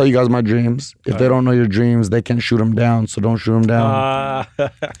 So I'll tell you guys my dreams. If they don't know your dreams, they can shoot them down. So don't shoot them down.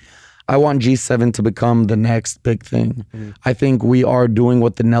 I want G7 to become the next big thing. I think we are doing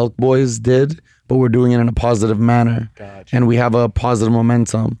what the Nelk boys did, but we're doing it in a positive manner. Gotcha. And we have a positive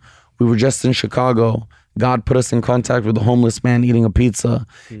momentum. We were just in Chicago. God put us in contact with a homeless man eating a pizza.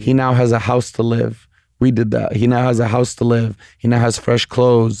 He now has a house to live. We did that. He now has a house to live. He now has fresh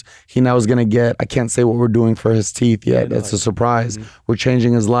clothes. He now is gonna get, I can't say what we're doing for his teeth yet. That's a surprise. We're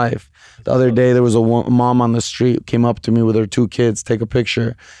changing his life. The other day, there was a mom on the street, came up to me with her 2 kids, take a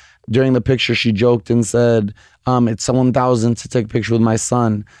picture. During the picture, she joked and said, it's 1,000 to take a picture with my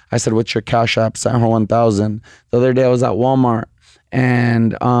son. I said, what's your Cash App? Sent her 1,000. The other day I was at Walmart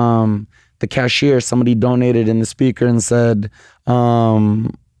and the cashier, somebody donated in the speaker and said, give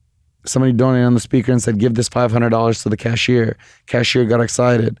this $500 to the cashier. Cashier got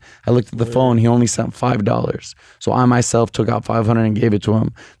excited. I looked at the phone. He only sent $5. So I myself took out $500 and gave it to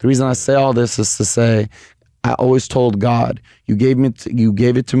him. The reason I say all this is to say, I always told God, you gave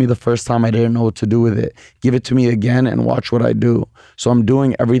it to me the first time, I didn't know what to do with it. Give it to me again and watch what I do. So I'm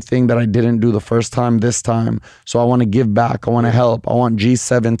doing everything that I didn't do the first time this time. So I want to give back. I want to help. I want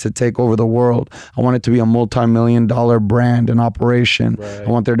G7 to take over the world. I want it to be a multi-million-dollar brand and operation. I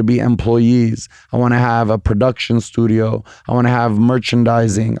want there to be employees. I want to have a production studio. I want to have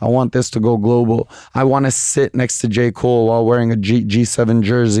merchandising. I want this to go global. I want to sit next to J. Cole while wearing a G7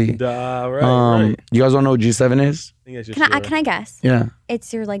 jersey. Right. You guys don't know what G7 is? Can I guess? Yeah.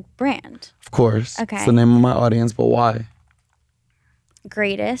 It's your like brand. Of course. Okay. It's the name of my audience, but why?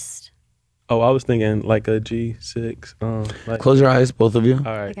 Greatest. Oh, I was thinking like a G6. Close your eyes, both of you.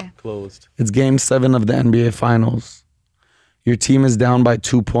 All right, Okay. closed. It's game 7 of the NBA Finals. Your team is down by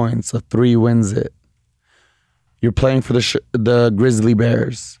 2 points. A 3 wins it. You're playing for the Grizzly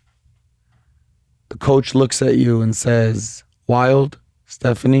Bears. The coach looks at you and says, Wild,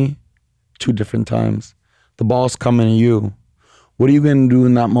 Stephanie, 2 different times. The ball's coming to you. What are you going to do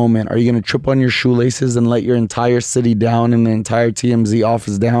in that moment? Are you going to trip on your shoelaces and let your entire city down and the entire TMZ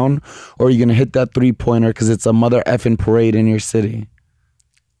office down? Or are you going to hit that 3-pointer because it's a mother effing parade in your city?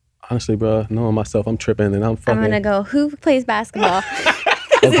 Honestly, bro, knowing myself, I'm tripping and I'm fucking. I'm going to go, who plays basketball?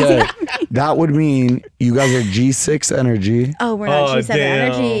 Okay, that would mean you guys are G6 energy. Oh, we're not G7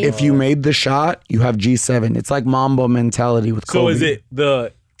 damn. energy. If you made the shot, you have G7. It's like Mamba mentality with Kobe. So is it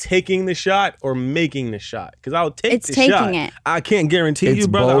the taking the shot or making the shot? Because I'll take the shot. It's taking it. I can't guarantee you,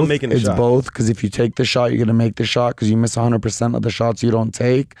 brother, I'm making the shot. It's both, because if you take the shot, you're going to make the shot, because you miss 100% of the shots you don't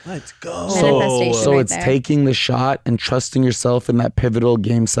take. Let's go. Manifestation So right it's there. taking the shot and trusting yourself in that pivotal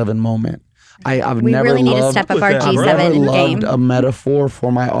game 7 moment. I've We never really need to loved, step up our I've I've G7 never game. loved a metaphor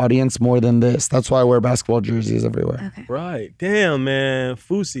for my audience more than this. That's why I wear basketball jerseys everywhere. Okay. Right. Damn, man.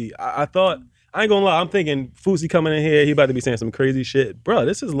 Fousey. I thought, I ain't gonna lie, I'm thinking Fousey coming in here, he about to be saying some crazy shit. Bro,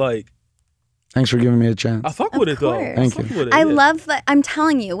 this is like, Thanks for giving me a chance. I fuck with it though. course. Thank you. Fuck with it, I yeah. love that. I'm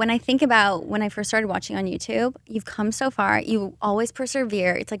telling you, when I think about when I first started watching on YouTube, you've come so far. You always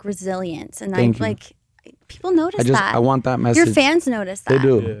persevere. It's like resilience, and Thank you. like people notice that. I want that message. Your fans notice that. They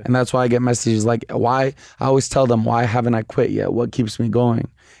do. Yeah. And that's why I get messages like, why? I always tell them, why haven't I quit yet? What keeps me going?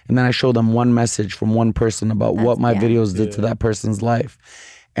 And then I show them one message from one person about what my videos did to that person's life.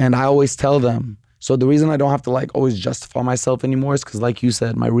 And I always tell them, so the reason I don't have to like always justify myself anymore is because, like you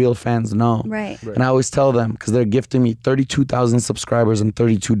said, my real fans know. Right. And I always tell them, because they're gifting me 32,000 subscribers in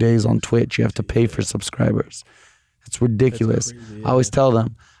 32 days on Twitch. You have to pay for subscribers. It's ridiculous. That's crazy, I always tell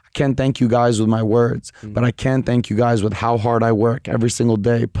them, I can't thank you guys with my words, but I can thank you guys with how hard I work every single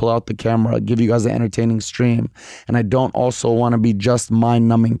day, pull out the camera, give you guys an entertaining stream. And I don't also want to be just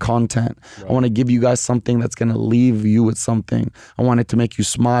mind-numbing content. I want to give you guys something that's going to leave you with something. I want it to make you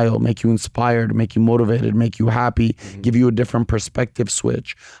smile, make you inspired, make you motivated, make you happy, give you a different perspective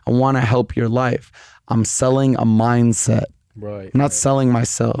switch. I want to help your life. I'm selling a mindset. Right. I'm not selling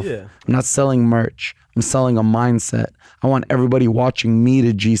myself. Yeah. I'm not selling merch. I'm selling a mindset. I want everybody watching me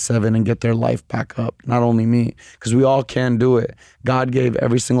to G7 and get their life back up. Not only me, because we all can do it. God gave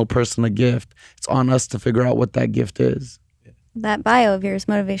every single person a gift. It's on us to figure out what that gift is. That bio of yours,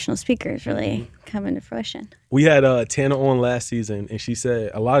 motivational speaker, is really coming to fruition. We had Tana on last season, and she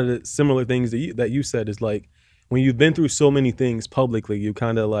said a lot of the similar things that you said is like, when you've been through so many things publicly, you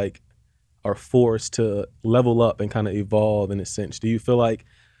kind of like are forced to level up and kind of evolve in a sense. Do you feel like,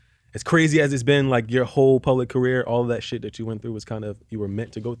 as crazy as it's been, like your whole public career, all of that shit that you went through was kind of, you were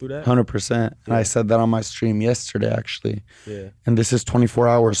meant to go through that? 100%. And I said that on my stream yesterday, actually. Yeah. And this is 24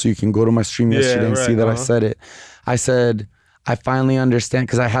 hours, so you can go to my stream yesterday and see that I said it. I said, I finally understand,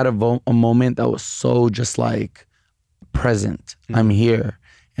 because I had a moment that was so just like present. I'm here.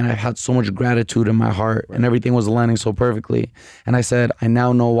 And I had so much gratitude in my heart, and everything was aligning so perfectly. And I said, I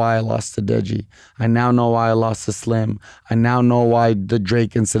now know why I lost to Deji. I now know why I lost to Slim. I now know why the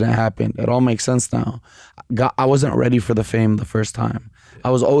Drake incident happened. It all makes sense now. I wasn't ready for the fame the first time. I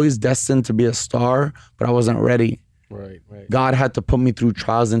was always destined to be a star, but I wasn't ready. Right. God had to put me through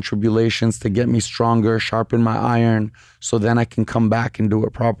trials and tribulations to get me stronger, sharpen my iron, so then I can come back and do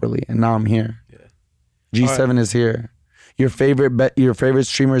it properly. And now I'm here. G7 is here. Your favorite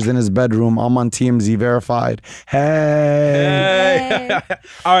streamer's in his bedroom. I'm on TMZ verified. Hey.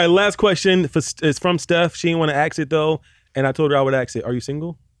 All right, last question is from Steph. She didn't want to ask it though, and I told her I would ask it. Are you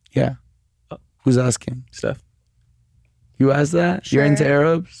single? Yeah. Who's asking? Steph. You asked that? Sure. You're into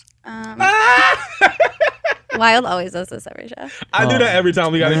Arabs? Wild always does this every show. I do that every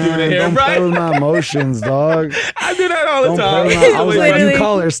time we got to do it in here, Don't play with my emotions, dog. I do that all the Don't time. play with my, I was like, Literally. you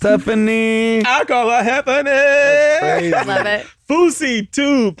call her Stephanie. I call her Happening. Crazy. Love it. Fousey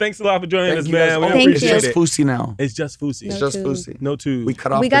Tube. Thanks a lot for joining us, Thank you guys. man. We Oh, Thank appreciate you. It's it. just Fousey now. It's just Fousey. It's No just tube. Fousey. No tube. We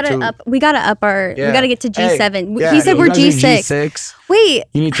cut off We the gotta tube. up. We gotta up our. Yeah. We gotta get to G7. Hey, He said you we're guys are G6. G6. Wait,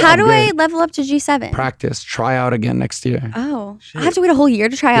 You need to how do I upgrade. level up to G7? Practice. Try out again next year. Oh, I have to wait a whole year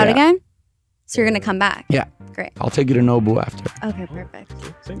to try out Yeah. again. So you're gonna come back. Yeah. Great. I'll take you to Nobu after. Okay, perfect.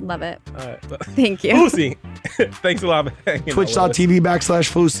 Love it. All right. Thank you. Fousey. Thanks a lot for hanging out with us.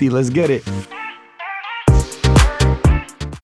 Twitch.tv/Fousey. Let's get it.